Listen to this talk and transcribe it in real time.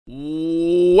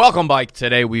Welcome, Mike.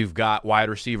 Today we've got wide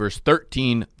receivers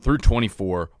 13 through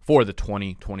 24 for the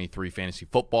 2023 fantasy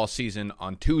football season.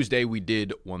 On Tuesday, we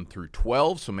did 1 through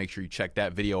 12, so make sure you check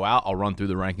that video out. I'll run through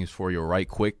the rankings for you right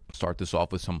quick. Start this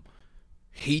off with some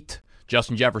heat.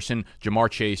 Justin Jefferson, Jamar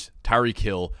Chase, Tyreek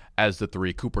Hill as the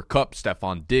three. Cooper Kupp,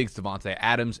 Stephon Diggs, Devontae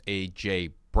Adams, A.J.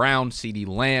 Brown, CeeDee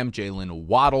Lamb, Jalen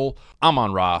Waddle,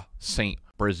 Amon-Ra, St.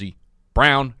 Brizzy,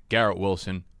 Brown, Garrett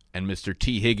Wilson, and Mr.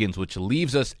 T. Higgins, which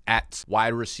leaves us at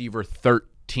wide receiver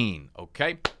 13,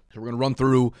 okay? So we're going to run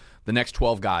through the next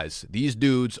 12 guys. These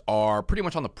dudes are pretty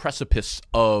much on the precipice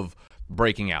of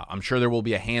breaking out. I'm sure there will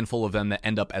be a handful of them that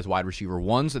end up as wide receiver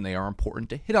ones, and they are important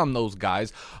to hit on those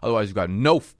guys. Otherwise, you've got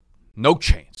no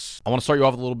chance. I want to start you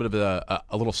off with a little bit of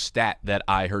a little stat that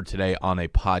I heard today on a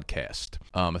podcast.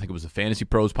 I think it was the Fantasy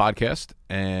Pros podcast,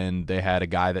 and they had a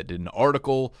guy that did an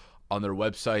article on their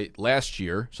website last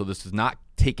year, so this does not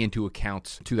take into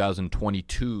account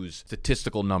 2022's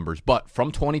statistical numbers, but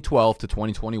from 2012 to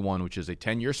 2021, which is a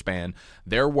 10-year span,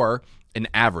 there were an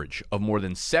average of more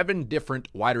than 7 different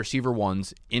wide receiver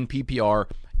ones in PPR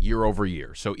year over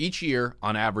year. So each year,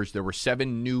 on average, there were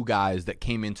 7 new guys that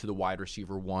came into the wide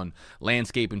receiver one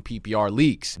landscape in PPR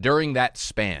leagues. During that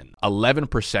span,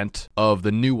 11% of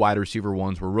the new wide receiver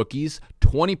ones were rookies.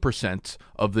 20%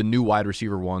 of the new wide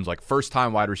receiver ones, like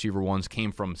first-time wide receiver ones,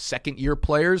 came from second-year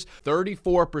players.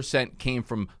 34% came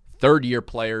from third-year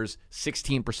players,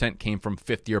 16% came from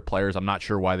fifth-year players. I'm not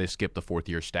sure why they skipped the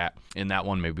fourth-year stat in that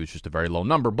one. Maybe it's just a very low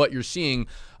number, but you're seeing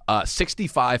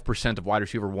 65% of wide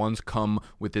receiver ones come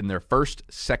within their first,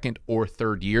 second, or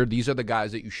third year. These are the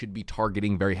guys that you should be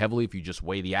targeting very heavily if you just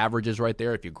weigh the averages right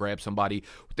there. If you grab somebody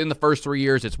within the first 3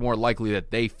 years, it's more likely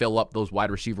that they fill up those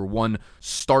wide receiver one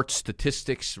start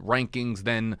statistics rankings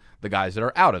than the guys that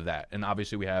are out of that. And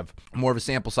obviously we have more of a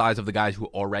sample size of the guys who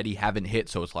already haven't hit,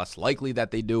 so it's less likely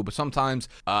that they do. But sometimes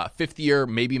fifth year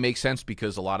maybe makes sense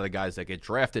because a lot of the guys that get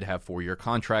drafted have 4-year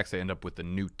contracts. They end up with a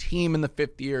new team in the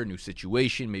fifth year, new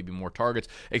situation, maybe more targets,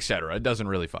 etc. It doesn't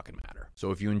really fucking matter.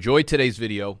 So if you enjoyed today's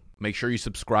video, make sure you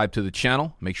subscribe to the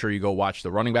channel. Make sure you go watch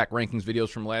the running back rankings videos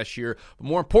from last year. But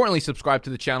more importantly, subscribe to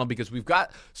the channel because we've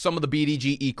got some of the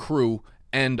BDGE crew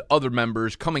and other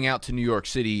members coming out to New York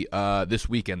City this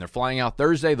weekend. They're flying out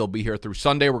Thursday. They'll be here through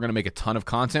Sunday. We're going to make a ton of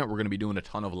content. We're going to be doing a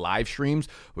ton of live streams.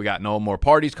 We got No More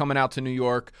Parties coming out to New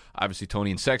York. Obviously,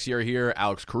 Tony and Sexy are here.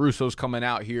 Alex Caruso's coming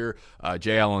out here.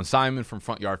 JL and Simon from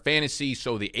Front Yard Fantasy.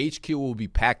 So the HQ will be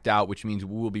packed out, which means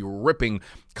we will be ripping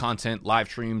content, live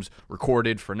streams,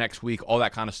 recorded for next week, all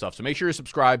that kind of stuff. So make sure you're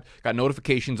subscribed, got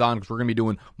notifications on because we're going to be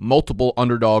doing multiple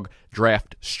underdog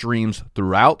draft streams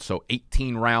throughout. So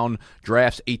 18-round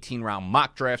drafts, 18-round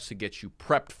mock drafts to get you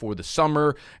prepped for the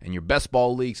summer and your best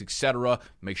ball leagues, etc.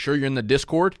 Make sure you're in the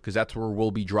Discord because that's where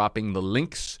we'll be dropping the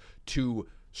links to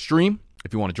stream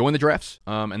if you want to join the drafts.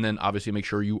 And then obviously make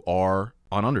sure you are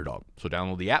on Underdog. So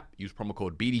download the app, use promo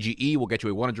code BDGE. We'll get you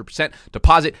a 100%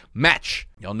 deposit match.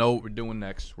 Y'all know what we're doing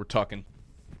next. We're tucking.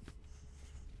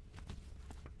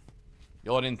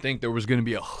 Y'all didn't think there was going to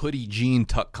be a hoodie jean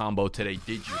tuck combo today,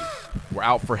 did you? We're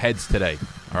out for heads today.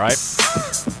 All right?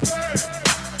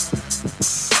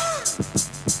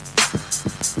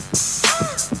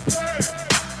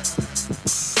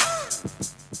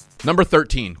 Number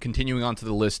 13, continuing on to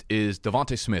the list, is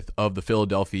Devontae Smith of the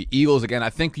Philadelphia Eagles. Again, I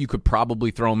think you could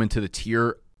probably throw him into the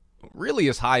tier really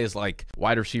as high as like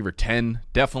wide receiver 10,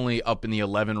 definitely up in the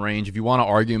 11 range. If you want to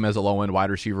argue him as a low-end wide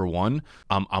receiver 1,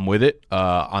 I'm with it.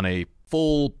 On a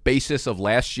full basis of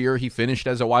last year, he finished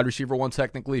as a wide receiver 1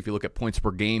 technically. If you look at points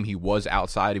per game, he was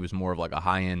outside. He was more of like a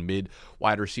high-end mid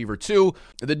wide receiver 2.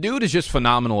 The dude is just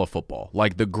phenomenal at football.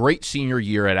 Like the great senior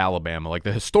year at Alabama, like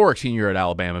the historic senior year at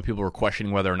Alabama, people were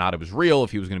questioning whether or not it was real,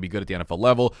 if he was going to be good at the NFL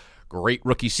level. Great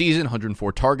rookie season,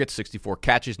 104 targets, 64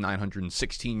 catches,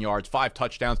 916 yards, 5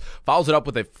 touchdowns. Follows it up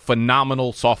with a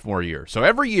phenomenal sophomore year. So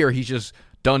every year he's just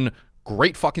done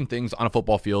great fucking things on a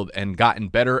football field and gotten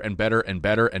better and better and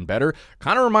better and better.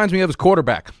 Kind of reminds me of his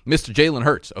quarterback, Mr. Jalen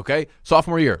Hurts, okay?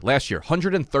 Sophomore year, last year,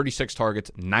 136 targets,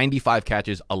 95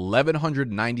 catches,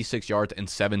 1,196 yards, and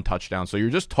 7 touchdowns. So you're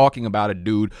just talking about a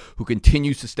dude who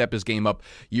continues to step his game up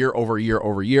year over year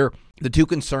over year. The two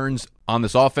concerns on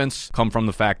this offense come from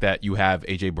the fact that you have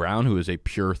A.J. Brown, who is a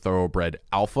pure thoroughbred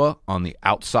alpha on the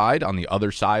outside, on the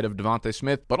other side of Devontae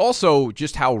Smith, but also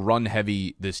just how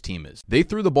run-heavy this team is. They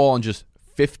threw the ball in just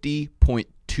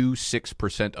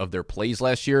 50.26% of their plays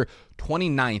last year,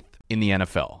 29th in the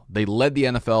NFL. They led the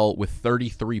NFL with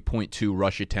 33.2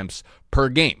 rush attempts per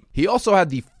game. He also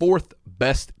had the 4th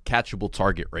best catchable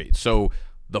target rate. So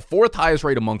the 4th highest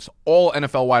rate amongst all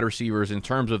NFL wide receivers in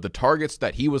terms of the targets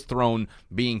that he was thrown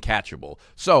being catchable.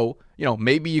 So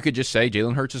maybe you could just say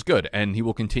Jalen Hurts is good and he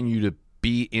will continue to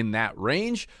be in that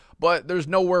range, but there's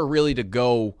nowhere really to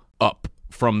go up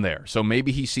from there. So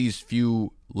maybe he sees fewer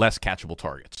catchable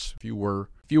targets.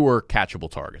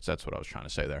 That's what I was trying to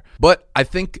say there. But I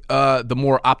think the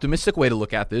more optimistic way to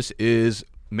look at this is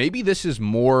maybe this is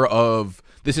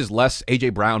less A.J.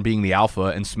 Brown being the alpha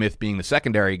and Smith being the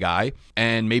secondary guy,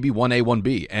 and maybe 1A,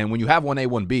 1B. And when you have 1A,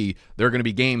 1B, there are going to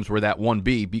be games where that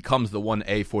 1B becomes the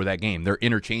 1A for that game. They're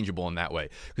interchangeable in that way.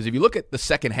 Because if you look at the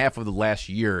second half of the last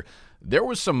year, there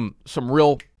was some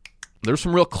real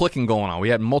clicking going on. We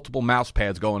had multiple mouse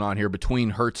pads going on here between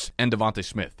Hurts and Devontae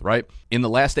Smith, right? In the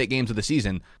last 8 games of the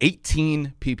season,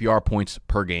 18 PPR points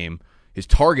per game. His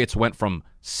targets went from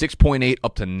 6.8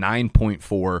 up to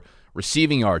 9.4.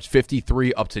 Receiving yards,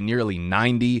 53 up to nearly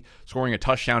 90. Scoring a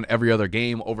touchdown every other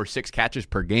game, over 6 catches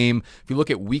per game. If you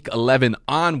look at week 11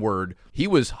 onward, he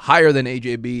was higher than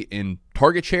AJB in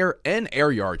target share and air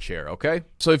yard share, okay?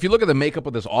 So if you look at the makeup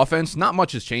of this offense, not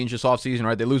much has changed this offseason,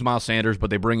 right? They lose Miles Sanders, but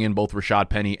they bring in both Rashad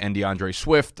Penny and DeAndre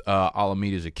Swift.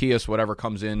 Alameda Zacchaeus, whatever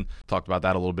comes in. Talked about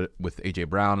that a little bit with A.J.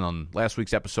 Brown on last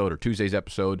week's episode or Tuesday's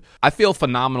episode. I feel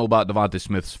phenomenal about Devontae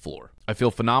Smith's floor. I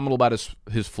feel phenomenal about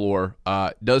his floor.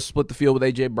 Does split the field with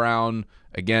A.J. Brown.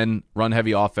 Again,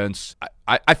 run-heavy offense.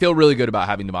 I feel really good about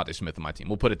having Devontae Smith on my team.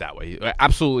 We'll put it that way.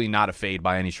 Absolutely not a fade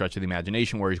by any stretch of the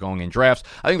imagination where he's going in drafts.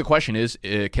 I think the question is,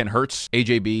 can Hurts,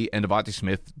 AJB, and Devontae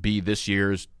Smith be this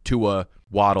year's Tua,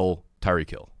 Waddle, Tyreek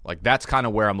Hill? Like, that's kind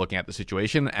of where I'm looking at the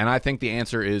situation, and I think the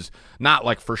answer is not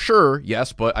like for sure,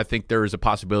 yes, but I think there is a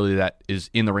possibility that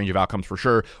is in the range of outcomes for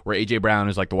sure, where A.J. Brown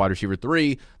is like the wide receiver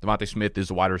 3, Devontae Smith is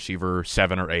the wide receiver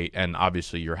 7 or 8, and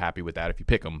obviously you're happy with that if you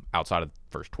pick him outside of the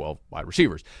first 12 wide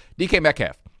receivers. DK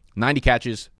Metcalf, 90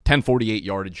 catches, 1048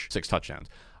 yardage, 6 touchdowns.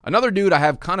 Another dude I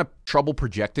have kind of trouble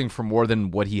projecting for more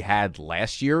than what he had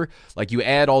last year. Like, you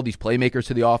add all these playmakers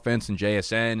to the offense and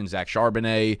JSN and Zach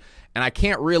Charbonnet, and I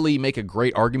can't really make a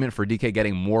great argument for DK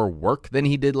getting more work than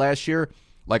he did last year.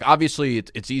 Like, obviously,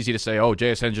 it's easy to say, oh,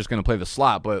 JSN's just going to play the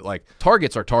slot, but, like,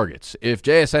 targets are targets. If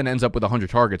JSN ends up with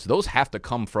 100 targets, those have to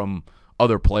come from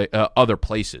other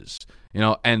places.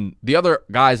 And the other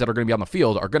guys that are going to be on the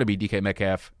field are going to be DK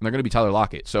Metcalf, and they're going to be Tyler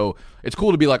Lockett. So it's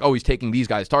cool to be like, oh, he's taking these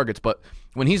guys' targets, but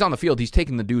when he's on the field, he's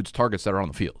taking the dude's targets that are on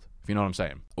the field, if you know what I'm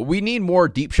saying. We need more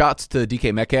deep shots to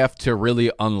DK Metcalf to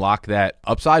really unlock that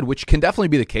upside, which can definitely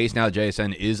be the case now that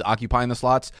JSN is occupying the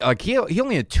slots. Like, he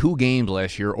only had 2 games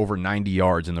last year over 90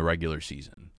 yards in the regular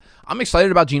season. I'm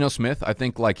excited about Geno Smith. I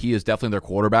think he is definitely their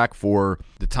quarterback for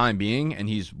the time being, and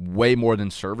he's way more than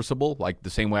serviceable. Like, the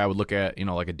same way I would look at,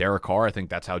 like a Derek Carr. I think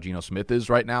that's how Geno Smith is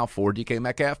right now for DK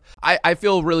Metcalf. I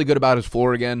feel really good about his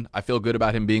floor again. I feel good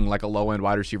about him being like a low-end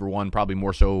wide receiver 1, probably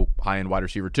more so high-end wide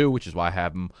receiver 2, which is why I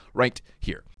have him ranked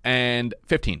here. And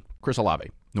 15, Chris Olave,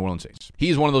 New Orleans Saints.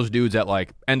 He's one of those dudes that,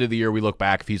 like, end of the year we look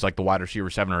back, if he's like the wide receiver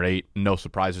 7 or 8, no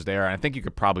surprises there. And I think you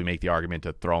could probably make the argument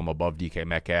to throw him above DK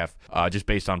Metcalf, just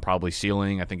based on probably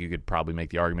ceiling. I think you could probably make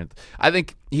the argument. I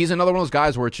think he's another one of those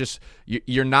guys where it's just,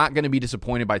 you're not going to be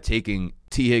disappointed by taking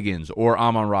T. Higgins or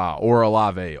Amon-Ra or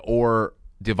Olave or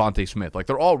Devontae Smith. Like,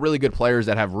 they're all really good players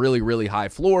that have really, really high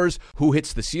floors. Who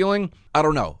hits the ceiling? I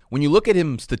don't know. When you look at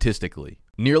him statistically,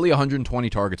 nearly 120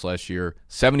 targets last year,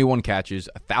 71 catches,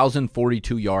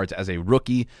 1,042 yards as a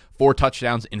rookie, 4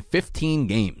 touchdowns in 15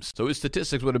 games. So his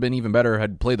statistics would have been even better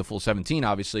had he played the full 17,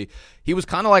 obviously. He was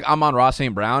kind of like Amon-Ra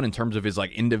St. Brown in terms of his,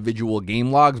 like, individual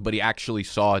game logs, but he actually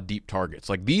saw deep targets.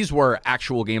 Like, these were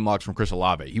actual game logs from Chris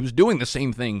Olave. He was doing the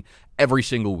same thing every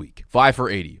single week. 5 for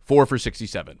 80, 4 for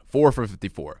 67, 4 for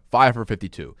 54, 5 for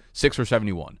 52, 6 for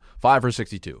 71, 5 for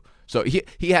 62. So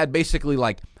he had basically,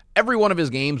 like, every one of his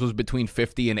games was between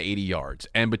 50 and 80 yards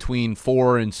and between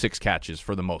 4 and 6 catches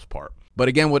for the most part. But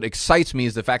again, what excites me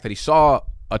is the fact that he saw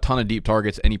a ton of deep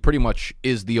targets, and he pretty much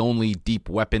is the only deep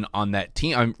weapon on that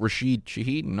team. Rashid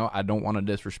Shaheed, no, I don't want to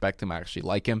disrespect him. I actually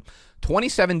like him.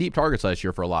 27 deep targets last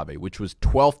year for Olave, which was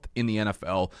 12th in the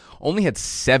NFL. Only had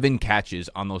 7 catches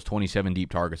on those 27 deep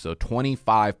targets, so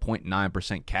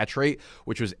 25.9% catch rate,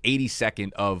 which was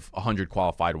 82nd of 100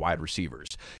 qualified wide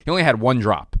receivers. He only had 1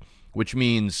 drop, which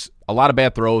means a lot of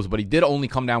bad throws, but he did only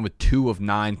come down with 2 of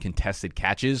 9 contested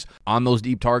catches on those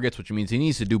deep targets, which means he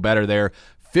needs to do better there.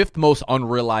 5th most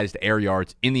unrealized air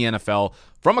yards in the NFL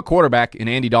from a quarterback in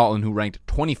Andy Dalton, who ranked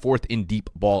 24th in deep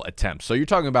ball attempts. So you're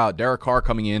talking about Derek Carr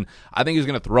coming in. I think he's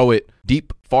going to throw it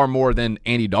deep far more than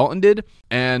Andy Dalton did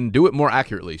and do it more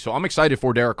accurately. So I'm excited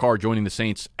for Derek Carr joining the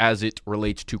Saints as it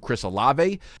relates to Chris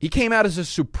Olave. He came out as a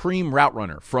supreme route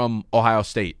runner from Ohio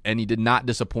State, and he did not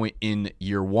disappoint in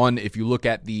year 1. If you look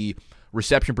at the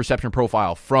reception perception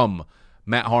profile from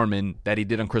Matt Harmon that he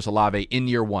did on Chris Olave in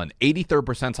year one. 83rd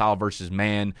percentile versus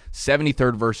man,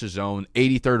 73rd versus zone,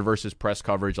 83rd versus press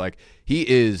coverage. Like, he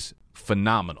is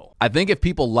phenomenal. I think if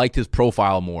people liked his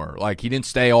profile more, like he didn't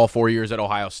stay all 4 years at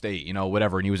Ohio State,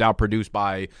 whatever, and he was outproduced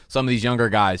by some of these younger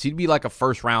guys, he'd be like a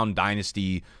first-round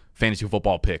dynasty fantasy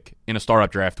football pick in a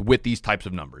startup draft with these types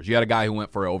of numbers. You had a guy who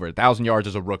went for over 1,000 yards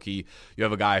as a rookie. You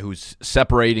have a guy who's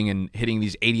separating and hitting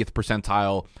these 80th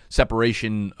percentile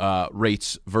separation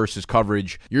rates versus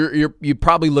coverage. You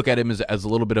probably look at him as a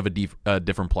little bit of a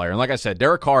different player. And like I said,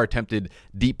 Derek Carr attempted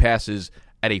deep passes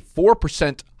at a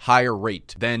 4% higher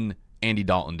rate than Andy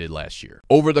Dalton did last year.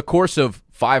 Over the course of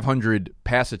 500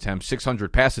 pass attempts,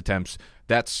 600 pass attempts,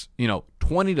 that's,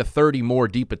 20 to 30 more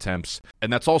deep attempts.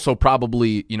 And that's also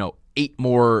probably, 8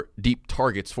 more deep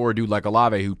targets for a dude like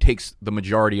Olave who takes the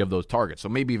majority of those targets. So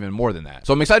maybe even more than that.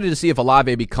 So I'm excited to see if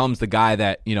Olave becomes the guy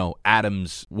that,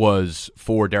 Adams was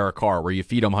for Derek Carr, where you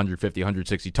feed him 150,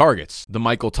 160 targets. The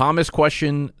Michael Thomas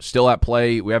question still at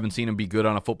play. We haven't seen him be good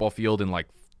on a football field in like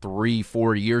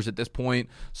 3-4 years at this point,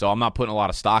 so I'm not putting a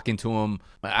lot of stock into him.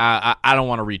 I don't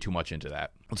want to read too much into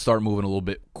that. Let's start moving a little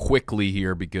bit quickly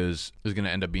here because it's going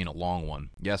to end up being a long one.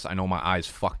 Yes, I know my eye's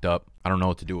fucked up. I don't know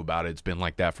what to do about it. It's been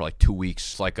like that for like 2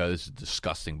 weeks. It's like this is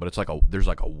disgusting, but there's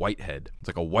like a whitehead. It's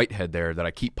like a whitehead there that I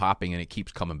keep popping and it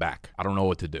keeps coming back. I don't know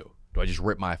what to do. Do I just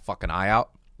rip my fucking eye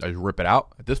out? I just rip it out.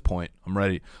 At this point, I'm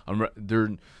ready.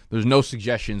 There's no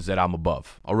suggestions that I'm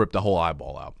above. I'll rip the whole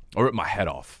eyeball out. I'll rip my head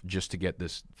off just to get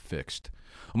this fixed.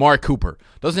 Amari Cooper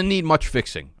doesn't need much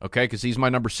fixing, okay, because he's my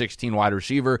number 16 wide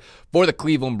receiver for the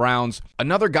Cleveland Browns.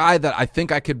 Another guy that I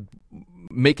think I could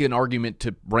make an argument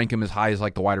to rank him as high as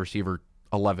like the wide receiver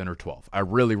 11 or 12. I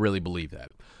really, really believe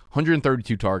that.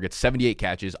 132 targets, 78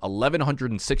 catches,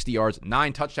 1,160 yards,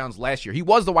 9 touchdowns last year. He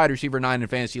was the wide receiver 9 in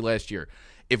fantasy last year.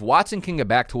 If Watson can get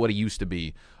back to what he used to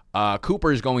be,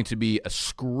 Cooper is going to be a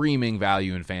screaming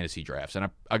value in fantasy drafts. And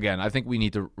I think we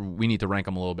need to rank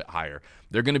them a little bit higher.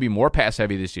 They're going to be more pass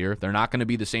heavy this year. They're not going to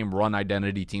be the same run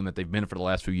identity team that they've been for the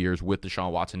last few years with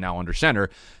Deshaun Watson now under center.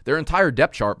 Their entire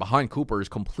depth chart behind Cooper is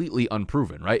completely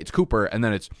unproven, right? It's Cooper, and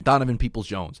then it's Donovan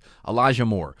Peoples-Jones, Elijah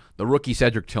Moore, the rookie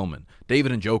Cedric Tillman,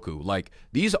 David Njoku. Like,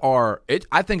 these are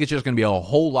I think it's just going to be a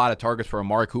whole lot of targets for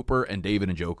Amari Cooper and David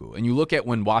Njoku. And you look at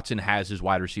when Watson has his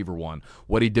wide receiver one,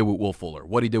 what he did with Will Fuller,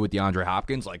 what he did with DeAndre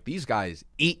Hopkins. Like, these guys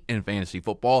eat in fantasy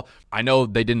football. I know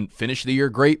they didn't finish the year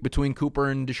great between Cooper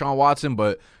and Deshaun Watson,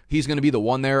 but he's going to be the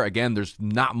one there. Again, there's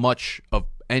not much of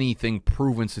anything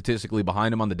proven statistically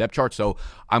behind him on the depth chart, so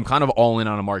I'm kind of all in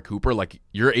on Amari Cooper. Like,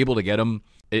 you're able to get him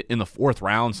in the 4th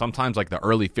round, sometimes like the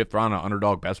early 5th round on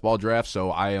underdog best ball draft,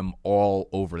 so I am all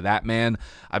over that, man.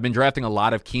 I've been drafting a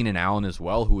lot of Keenan Allen as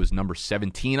well, who is number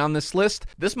 17 on this list.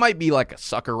 This might be like a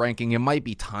sucker ranking. It might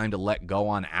be time to let go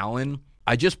on Allen.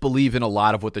 I just believe in a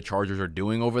lot of what the Chargers are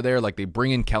doing over there. Like, they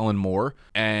bring in Kellen Moore,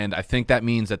 and I think that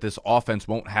means that this offense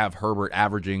won't have Herbert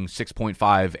averaging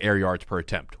 6.5 air yards per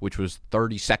attempt, which was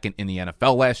 32nd in the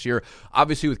NFL last year.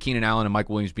 Obviously, with Keenan Allen and Mike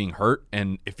Williams being hurt,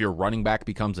 and if your running back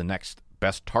becomes the next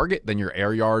best target, then your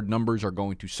air yard numbers are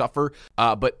going to suffer.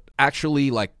 But actually,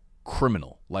 like,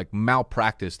 criminal, like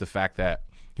malpractice, the fact that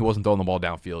he wasn't throwing the ball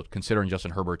downfield, considering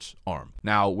Justin Herbert's arm.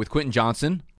 Now, with Quentin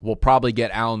Johnson, we'll probably get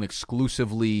Allen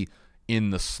exclusively in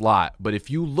the slot. But if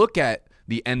you look at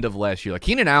the end of last year, like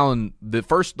Keenan Allen, the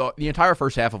entire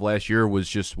first half of last year was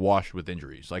just washed with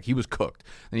injuries. Like, he was cooked.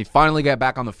 And he finally got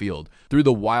back on the field through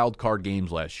the wild card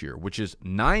games last year, which is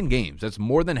 9 games. That's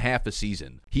more than half a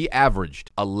season. He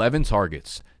averaged 11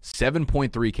 targets,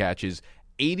 7.3 catches,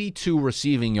 82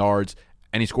 receiving yards,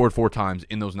 and he scored 4 times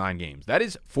in those 9 games. That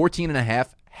is 14.5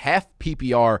 half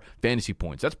PPR fantasy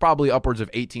points. That's probably upwards of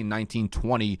 18, 19,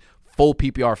 20 full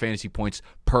PPR fantasy points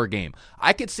per game.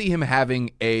 I could see him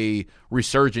having a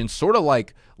resurgence, sort of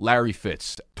like Larry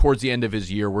Fitz towards the end of his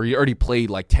year, where he already played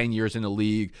like 10 years in the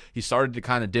league. He started to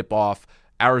kind of dip off.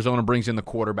 Arizona brings in the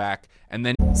quarterback, and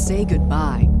then say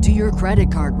goodbye to your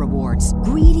credit card rewards.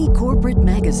 Greedy corporate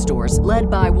mega stores, led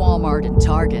by Walmart and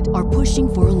Target, are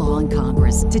pushing for a law in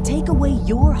Congress to take away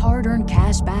your hard-earned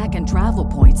cash back and travel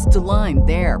points to line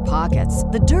their pockets.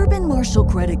 The Durbin-Marshall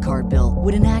credit card bill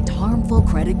would enact harmful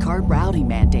credit card routing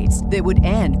mandates that would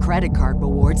end credit card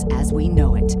rewards as we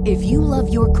know it. If you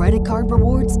love your credit card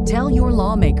rewards, tell your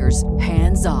lawmakers,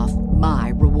 hands off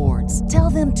my rewards. Tell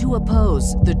them to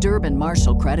oppose the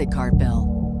Durbin-Marshall credit card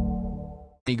bill.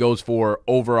 He goes for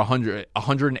over 108,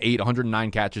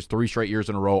 109 catches 3 straight years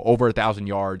in a row, over 1,000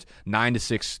 yards, 9 to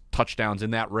 6 touchdowns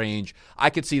in that range. I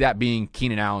could see that being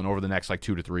Keenan Allen over the next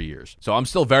 2 to 3 years. So I'm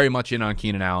still very much in on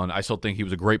Keenan Allen. I still think he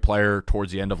was a great player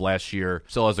towards the end of last year.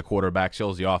 Still has the quarterback, still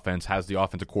has the offense, has the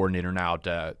offensive coordinator now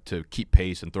to keep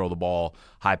pace and throw the ball,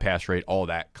 high pass rate, all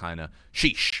that kind of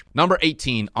sheesh. Number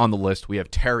 18 on the list, we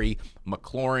have Terry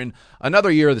McLaurin.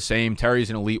 Another year of the same. Terry's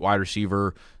an elite wide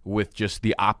receiver with just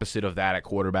the opposite of that at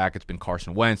quarterback. It's been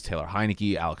Carson Wentz, Taylor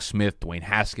Heineke, Alex Smith, Dwayne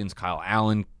Haskins, Kyle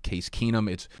Allen, Case Keenum.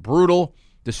 It's brutal.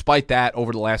 Despite that,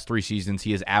 over the last 3 seasons,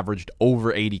 he has averaged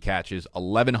over 80 catches,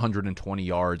 1,120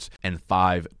 yards, and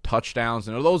 5 touchdowns.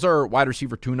 And those are wide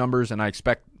receiver 2 numbers, and I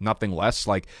expect nothing less.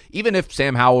 Even if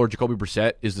Sam Howell or Jacoby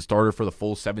Brissett is the starter for the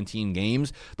full 17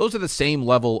 games, those are the same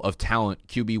level of talent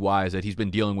QB-wise that he's been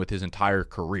dealing with his entire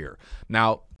career.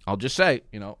 Now, I'll just say,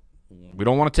 we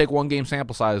don't want to take 1 game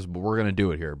sample size, but we're going to do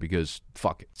it here because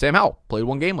fuck it. Sam Howell played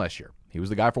 1 game last year. He was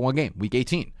the guy for 1 game, week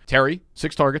 18. Terry,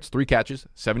 6 targets, 3 catches,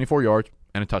 74 yards,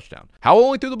 and a touchdown. Howell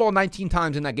only threw the ball 19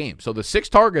 times in that game. So the 6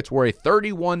 targets were a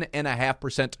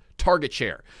 31.5% target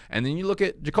share. And then you look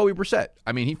at Jacoby Brissett.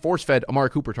 He force-fed Amari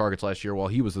Cooper targets last year while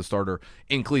he was the starter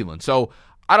in Cleveland. So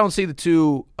I don't see the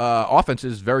two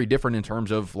offenses very different in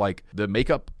terms of the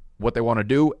makeup, what they want to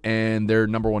do, and their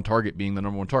number 1 target being the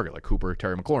number 1 target, like Cooper,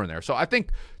 Terry McLaurin there. So I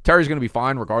think Terry's going to be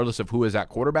fine regardless of who is at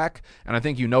quarterback. And I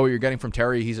think you know what you're getting from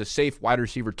Terry. He's a safe wide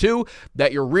receiver too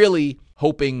that you're really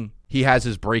hoping he has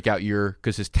his breakout year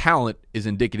because his talent is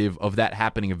indicative of that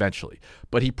happening eventually.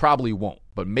 But he probably won't.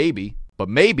 But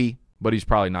he's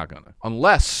probably not going to.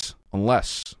 Unless.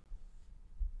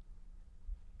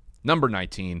 Number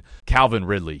 19, Calvin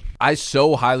Ridley. I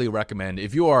so highly recommend,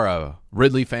 if you are a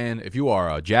Ridley fan, if you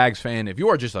are a Jags fan, if you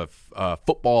are just a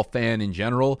football fan in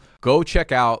general, go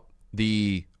check out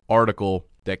the article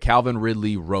that Calvin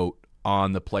Ridley wrote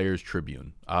on the Players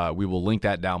Tribune. We will link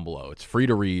that down below. It's free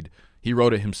to read. He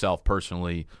wrote it himself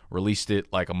personally, released it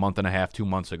a month and a half, 2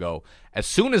 months ago. As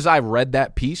soon as I read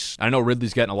that piece, I know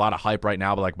Ridley's getting a lot of hype right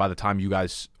now, but by the time you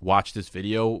guys watch this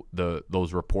video,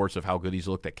 those reports of how good he's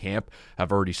looked at camp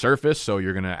have already surfaced, so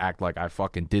you're going to act like I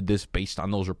fucking did this based on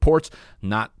those reports.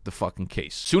 Not the fucking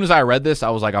case. As soon as I read this,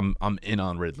 I was like, I'm in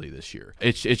on Ridley this year.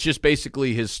 It's just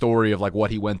basically his story of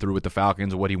what he went through with the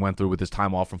Falcons and what he went through with his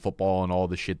time off from football and all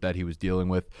the shit that he was dealing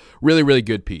with. Really, really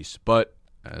good piece. But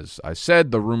as I said,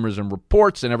 the rumors and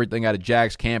reports and everything out of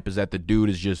Jags camp is that the dude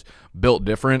is just built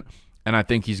different, and I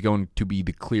think he's going to be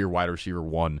the clear wide receiver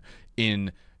 1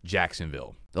 in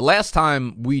Jacksonville. The last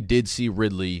time we did see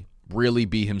Ridley really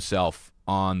be himself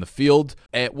on the field,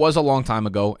 it was a long time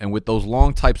ago, and with those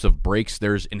long types of breaks,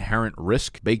 there's inherent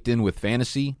risk baked in with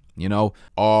fantasy.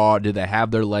 Did they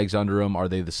have their legs under them? Are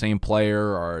they the same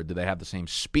player? Or do they have the same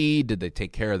speed? Did they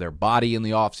take care of their body in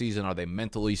the offseason? Are they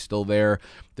mentally still there?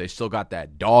 They still got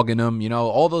that dog in them?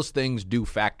 All those things do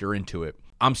factor into it.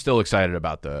 I'm still excited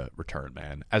about the return,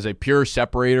 man. As a pure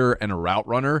separator and a route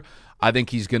runner, I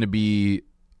think he's going to be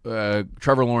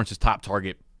Trevor Lawrence's top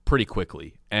target pretty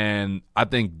quickly. And I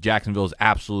think Jacksonville is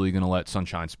absolutely going to let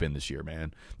Sunshine spin this year,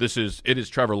 man. It is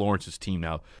Trevor Lawrence's team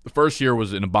now. The first year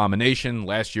was an abomination.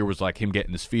 Last year was him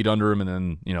getting his feet under him. And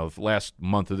then, the last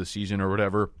month of the season or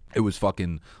whatever, it was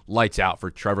fucking lights out for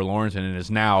Trevor Lawrence. And it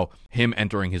is now him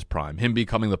entering his prime, him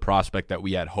becoming the prospect that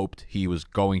we had hoped he was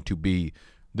going to be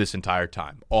this entire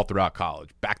time, all throughout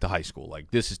college, back to high school.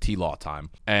 This is T-Law time.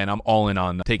 And I'm all in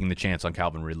on taking the chance on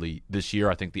Calvin Ridley this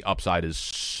year. I think the upside is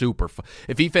super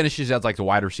if he finishes as the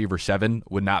wide receiver 7,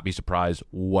 would not be surprised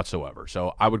whatsoever.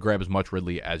 So I would grab as much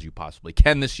Ridley as you possibly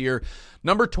can this year.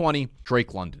 Number 20,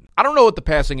 Drake London. I don't know what the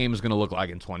passing game is going to look like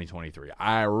in 2023.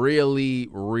 I really,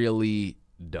 really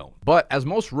don't. But as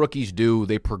most rookies do,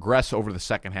 they progress over the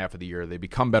second half of the year. They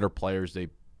become better players. They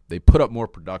put up more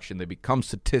production. They become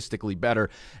statistically better.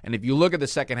 And if you look at the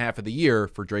second half of the year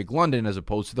for Drake London as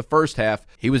opposed to the first half,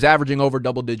 he was averaging over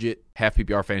double-digit half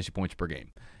PPR fantasy points per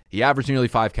game. He averaged nearly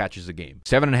 5 catches a game,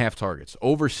 7.5 targets,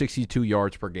 over 62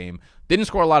 yards per game. Didn't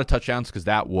score a lot of touchdowns because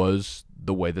that was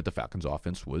the way that the Falcons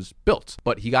offense was built.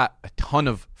 But he got a ton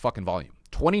of fucking volume.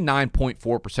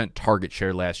 29.4% target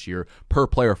share last year per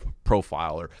player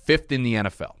profile, or 5th in the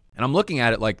NFL. And I'm looking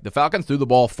at it the Falcons threw the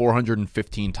ball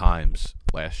 415 times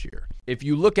last year. If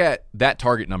you look at that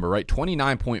target number, right,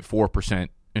 29.4%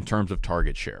 in terms of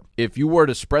target share. If you were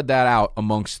to spread that out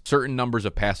amongst certain numbers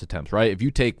of pass attempts, right, if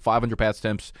you take 500 pass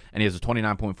attempts and he has a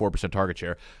 29.4% target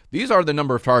share, these are the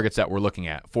number of targets that we're looking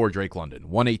at for Drake London.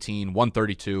 118,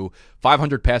 132,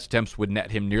 500 pass attempts would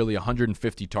net him nearly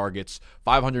 150 targets,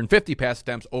 550 pass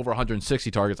attempts, over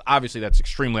 160 targets. Obviously, that's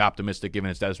extremely optimistic given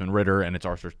it's Desmond Ridder and it's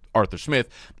Arthur Smith,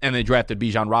 and they drafted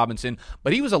Bijan Robinson.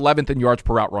 But he was 11th in yards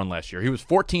per route run last year. He was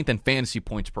 14th in fantasy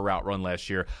points per route run last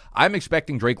year. I'm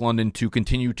expecting Drake London to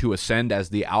continue continue to ascend as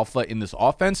the alpha in this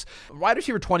offense. Wide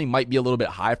receiver 20 might be a little bit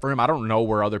high for him. I don't know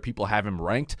where other people have him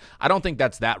ranked. I don't think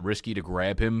that's that risky to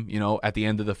grab him, at the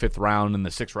end of the 5th round and the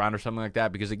 6th round or something like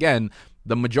that, because again,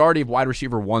 the majority of wide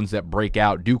receiver ones that break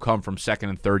out do come from 2nd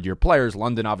and 3rd year players.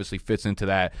 London obviously fits into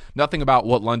that. Nothing about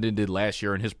what London did last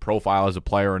year and his profile as a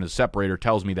player and his separator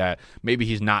tells me that maybe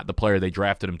he's not the player they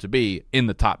drafted him to be in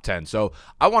the top 10. So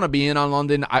I want to be in on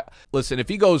London. Listen, if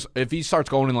he starts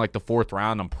going in like the 4th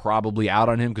round, I'm probably out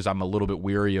on him because I'm a little bit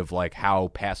weary of like how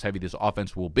pass heavy this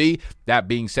offense will be. That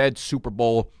being said, Super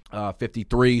Bowl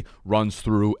 53 runs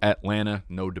through Atlanta.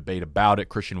 No debate about it.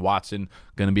 Christian Watson,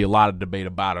 going to be a lot of debate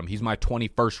about him. He's my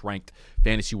 21st ranked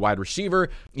fantasy wide receiver.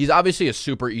 He's obviously a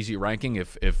super easy ranking.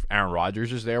 If Aaron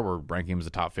Rodgers is there, we're ranking him as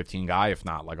a top 15 guy, if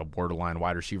not like a borderline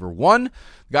wide receiver 1. The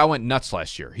guy went nuts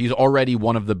last year. He's already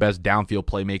one of the best downfield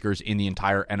playmakers in the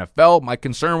entire NFL. My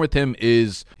concern with him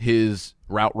is his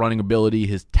route running ability,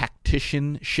 his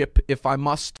tacticianship, if I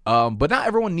must. But not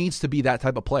everyone needs to be that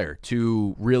type of player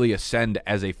to really ascend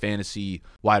as a fantasy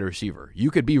wide receiver. You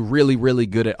could be really, really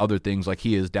good at other things like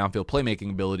he is, downfield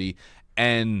playmaking ability,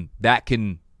 and that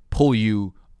can pull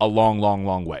you a long, long,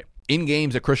 long way. In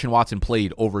games that Christian Watson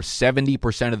played over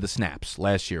 70% of the snaps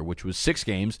last year, which was 6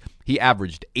 games, he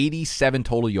averaged 87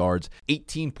 total yards,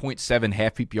 18.7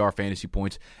 half PPR fantasy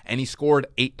points, and he scored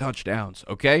 8 touchdowns,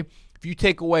 okay? If you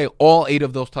take away all 8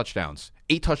 of those touchdowns,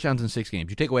 8 touchdowns in 6 games,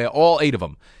 you take away all 8 of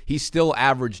them, he still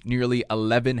averaged nearly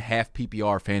 11 half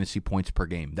PPR fantasy points per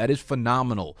game. That is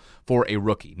phenomenal for a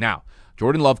rookie. Now,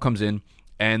 Jordan Love comes in,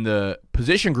 and the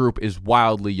position group is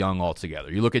wildly young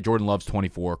altogether. You look at Jordan Love's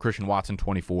 24, Christian Watson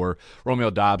 24,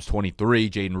 Romeo Doubs 23,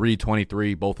 Jaden Reed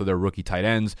 23, both of their rookie tight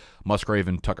ends. Musgrave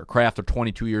and Tucker Kraft are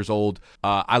 22 years old.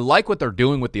 I like what they're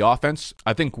doing with the offense.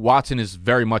 I think Watson is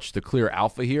very much the clear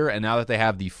alpha here, and now that they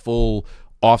have the full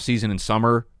offseason and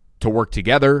summer to work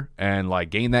together and like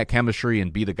gain that chemistry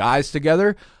and be the guys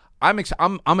together, I'm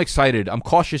excited. I'm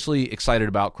cautiously excited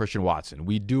about Christian Watson.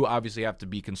 We do obviously have to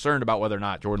be concerned about whether or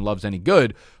not Jordan Love's any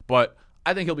good, but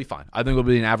I think he'll be fine. I think he'll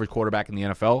be an average quarterback in the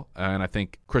NFL, and I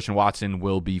think Christian Watson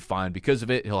will be fine because of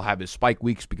it. He'll have his spike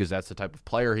weeks because that's the type of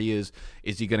player he is.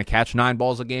 Is he going to catch 9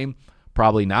 balls a game?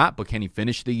 Probably not, but can he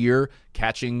finish the year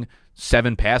catching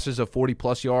 7 passes of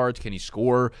 40-plus yards? Can he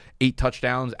score 8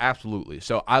 touchdowns? Absolutely.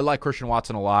 So I like Christian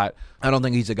Watson a lot. I don't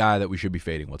think he's a guy that we should be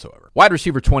fading whatsoever. Wide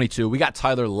receiver 22, we got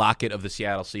Tyler Lockett of the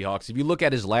Seattle Seahawks. If you look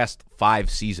at his last 5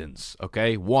 seasons,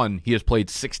 okay, he has played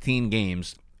 16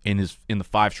 games in the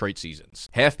 5 straight seasons.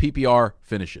 Half PPR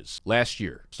finishes last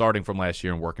year, starting from last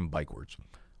year and working backwards.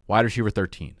 Wide receiver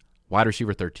 13, wide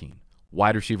receiver 13,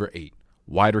 wide receiver 8.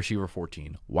 Wide receiver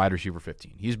 14, wide receiver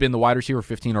 15. He's been the wide receiver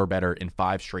 15 or better in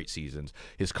 5 straight seasons.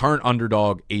 His current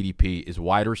underdog ADP is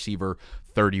wide receiver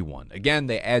 31. Again,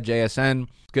 they add JSN.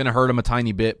 It's going to hurt him a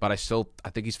tiny bit, but I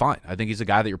think he's fine. I think he's a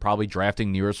guy that you're probably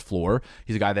drafting near his floor.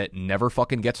 He's a guy that never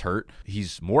fucking gets hurt.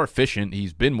 He's more efficient.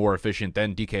 He's been more efficient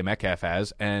than DK Metcalf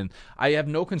has, and I have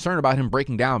no concern about him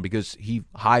breaking down because he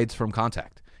hides from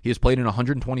contact. He has played in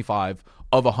 125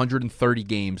 of 130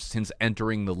 games since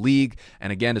entering the league,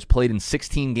 and again has played in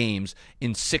 16 games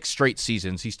in 6 straight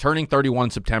seasons. He's turning 31 in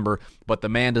September, but the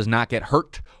man does not get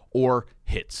hurt or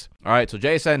hits. All right, so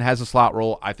JSN has a slot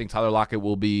role. I think Tyler Lockett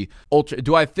will be ultra.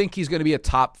 Do I think he's going to be a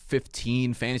top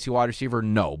 15 fantasy wide receiver?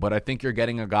 No, but I think you're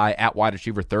getting a guy at wide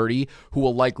receiver 30 who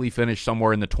will likely finish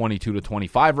somewhere in the 22 to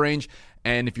 25 range.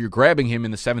 And if you're grabbing him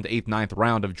in the 7th, 8th, 9th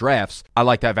round of drafts, I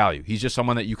like that value. He's just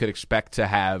someone that you could expect to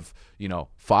have,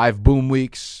 5 boom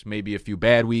weeks, maybe a few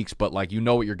bad weeks, but what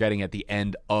you're getting at the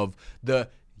end of the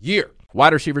year.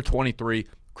 Wide receiver 23,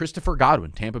 Christopher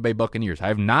Godwin, Tampa Bay Buccaneers. I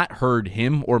have not heard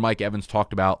him or Mike Evans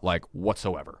talked about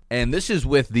whatsoever. And this is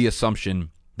with the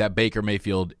assumption that Baker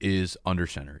Mayfield is under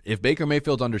center. If Baker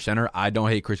Mayfield's under center, I don't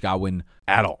hate Chris Godwin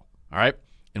at all. All right?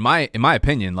 In my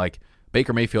opinion,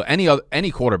 Baker Mayfield,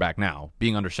 any quarterback now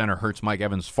being under center hurts Mike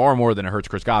Evans far more than it hurts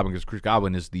Chris Godwin because Chris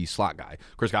Godwin is the slot guy.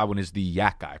 Chris Godwin is the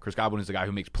yak guy. Chris Godwin is the guy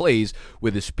who makes plays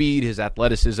with his speed, his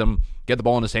athleticism, get the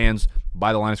ball in his hands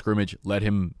by the line of scrimmage, let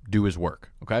him do his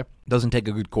work, okay? Doesn't take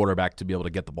a good quarterback to be able to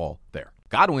get the ball there.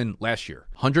 Godwin last year,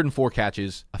 104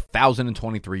 catches,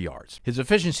 1,023 yards. His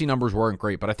efficiency numbers weren't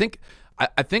great, but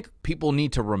I think people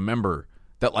need to remember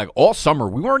that all summer,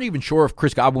 we weren't even sure if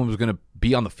Chris Godwin was going to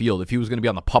be on the field, if he was going to be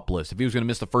on the PUP list, if he was going to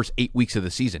miss the first 8 weeks of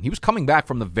the season. He was coming back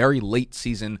from the very late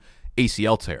season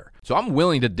ACL tear. So I'm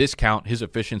willing to discount his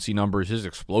efficiency numbers, his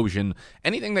explosion,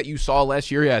 anything that you saw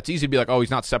last year. Yeah, it's easy to be like, oh, he's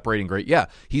not separating great. Yeah,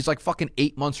 he's fucking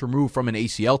 8 months removed from an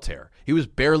ACL tear. He was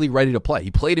barely ready to play.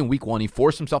 He played in week 1. He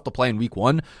forced himself to play in week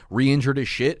 1, re-injured his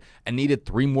shit, and needed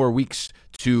 3 more weeks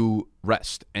to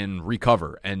rest and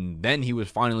recover. And then he was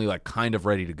finally kind of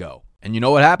ready to go. And you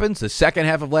know what happens? The second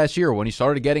half of last year when he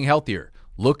started getting healthier,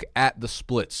 look at the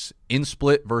splits. In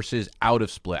split versus out of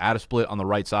split. Out of split on the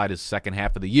right side is second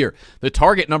half of the year. The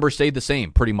target numbers stayed the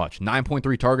same pretty much.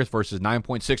 9.3 targets versus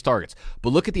 9.6 targets. But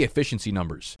look at the efficiency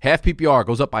numbers. Half PPR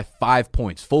goes up by 5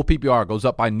 points. Full PPR goes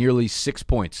up by nearly 6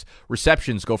 points.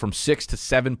 Receptions go from 6 to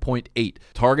 7.8.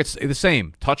 Targets stay the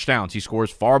same. Touchdowns, he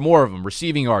scores far more of them.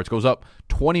 Receiving yards goes up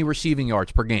 20 receiving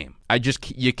yards per game.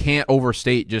 You can't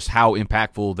overstate just how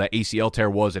impactful that ACL tear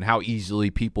was and how easily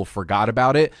people forgot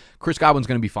about it. Chris Godwin's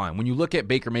going to be fine. When you look at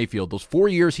Baker Mayfield, those 4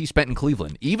 years he spent in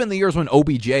Cleveland, even the years when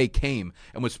OBJ came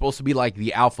and was supposed to be like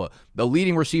the alpha, the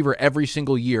leading receiver every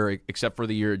single year, except for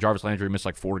the year Jarvis Landry missed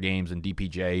like 4 games and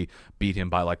DPJ beat him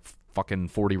by like fucking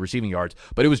 40 receiving yards.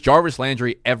 But it was Jarvis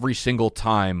Landry every single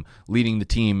time leading the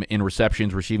team in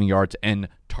receptions, receiving yards, and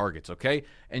targets, okay?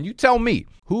 And you tell me,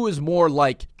 who is more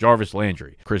like Jarvis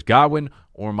Landry, Chris Godwin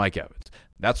or Mike Evans?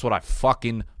 That's what I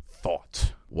fucking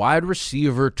thought. Wide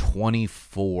receiver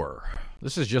 24.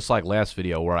 This is just like last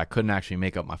video where I couldn't actually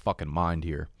make up my fucking mind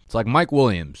here. It's like Mike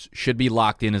Williams should be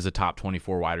locked in as a top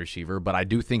 24 wide receiver, but I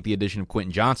do think the addition of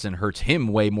Quentin Johnson hurts him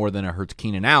way more than it hurts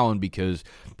Keenan Allen because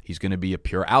he's going to be a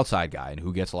pure outside guy. And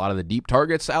who gets a lot of the deep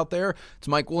targets out there? It's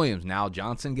Mike Williams. Now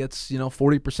Johnson gets,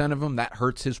 40% of them. That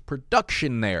hurts his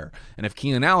production there. And if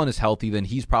Keenan Allen is healthy, then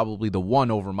he's probably the one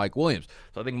over Mike Williams.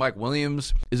 So I think Mike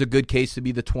Williams is a good case to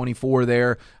be the 24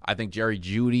 there. I think Jerry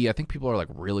Jeudy, I think people are like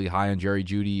really high on Jerry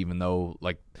Jeudy, even though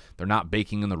like they're not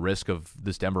baking in the risk of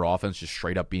this Denver offense just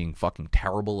straight up being fucking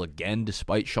terrible again,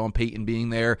 despite Sean Payton being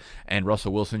there and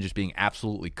Russell Wilson just being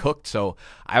absolutely cooked. So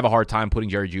I have a hard time putting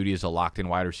Jerry Jeudy as a locked-in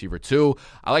wide receiver too.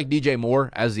 I like DJ Moore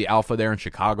as the alpha there in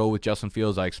Chicago with Justin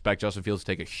Fields. I expect Justin Fields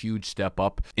to take a huge step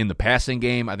up in the passing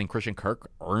game. I think Christian Kirk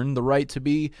earned the right to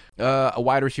be a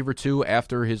wide receiver too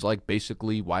after his like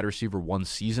basically wide receiver 1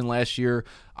 season last year.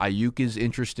 Ayuk is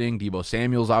interesting. Deebo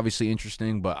Samuel's obviously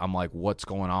interesting, but I'm like, what's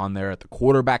going on there at the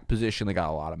quarterback position? They got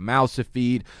a lot of mouths to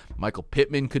feed. Michael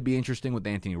Pittman could be interesting with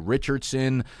Anthony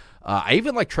Richardson. I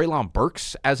even like Treylon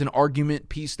Burks as an argument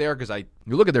piece there because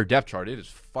you look at their depth chart, it is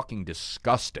fucking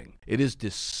disgusting. It is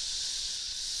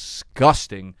disgusting,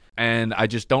 and I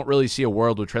just don't really see a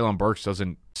world where Treylon Burks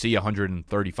doesn't see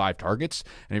 135 targets.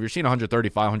 And if you're seeing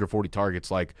 135, 140 targets,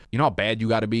 like, you know how bad you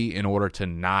got to be in order to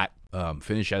not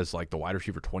finish as like the wide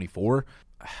receiver 24.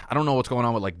 I don't know what's going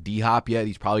on with like D-Hop yet.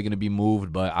 He's probably going to be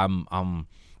moved, but I'm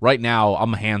right now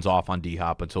I'm hands off on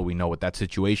D-Hop until we know what that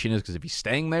situation is, because if he's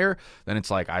staying there, then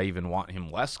it's like I even want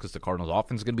him less because the Cardinals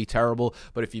offense is going to be terrible.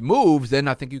 But if he moves, then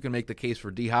I think you can make the case for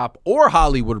D-Hop or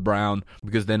Hollywood Brown,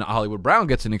 because then Hollywood Brown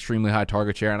gets an extremely high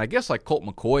target share. And I guess like Colt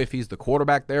McCoy, if he's the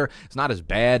quarterback there, it's not as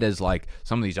bad as like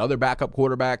some of these other backup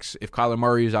quarterbacks if Kyler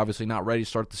Murray is obviously not ready to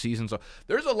start the season. So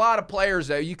there's a lot of players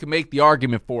that you can make the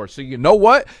argument for. So you know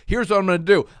what? Here's what I'm going to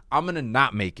do. I'm going to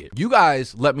not make it. You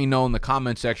guys let me know in the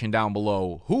comment section down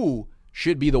below who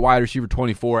should be the wide receiver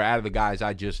 24 out of the guys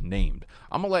I just named.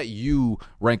 I'm going to let you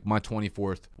rank my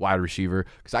 24th wide receiver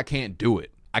because I can't do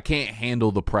it. I can't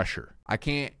handle the pressure. I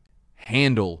can't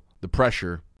handle the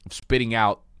pressure of spitting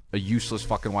out a useless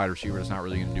fucking wide receiver that's not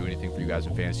really going to do anything for you guys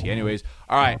in fantasy. Anyways,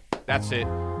 all right, that's it.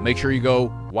 Make sure you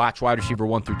go watch wide receiver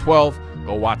 1 through 12.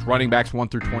 Go watch running backs 1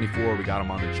 through 24. We got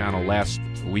them on the channel last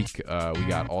week. We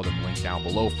got all them linked down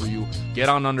below for you. Get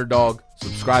on Underdog,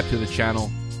 subscribe to the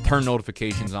channel, turn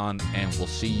notifications on, and we'll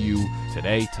see you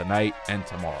today, tonight, and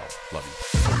tomorrow. Love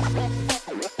you.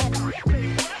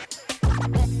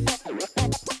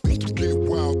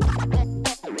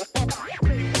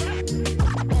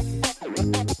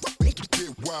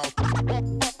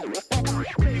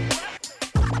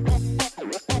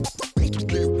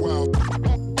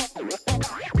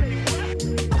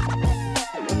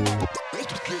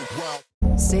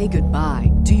 Say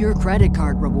goodbye to your credit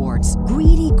card rewards.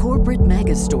 Greedy corporate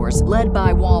mega stores, led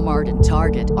by Walmart and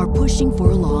Target, are pushing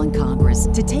for a law in Congress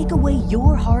to take away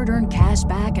your hard-earned cash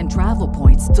back and travel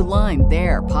points to line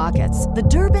their pockets. The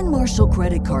Durbin-Marshall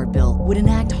credit card bill would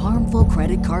enact harmful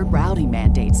credit card routing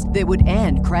mandates that would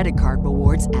end credit card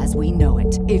rewards as we know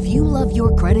it. If you love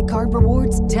your credit card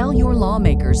rewards, tell your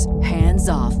lawmakers, hands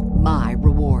off my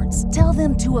rewards. Tell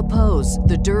them to oppose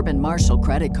the Durbin-Marshall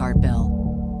credit card bill.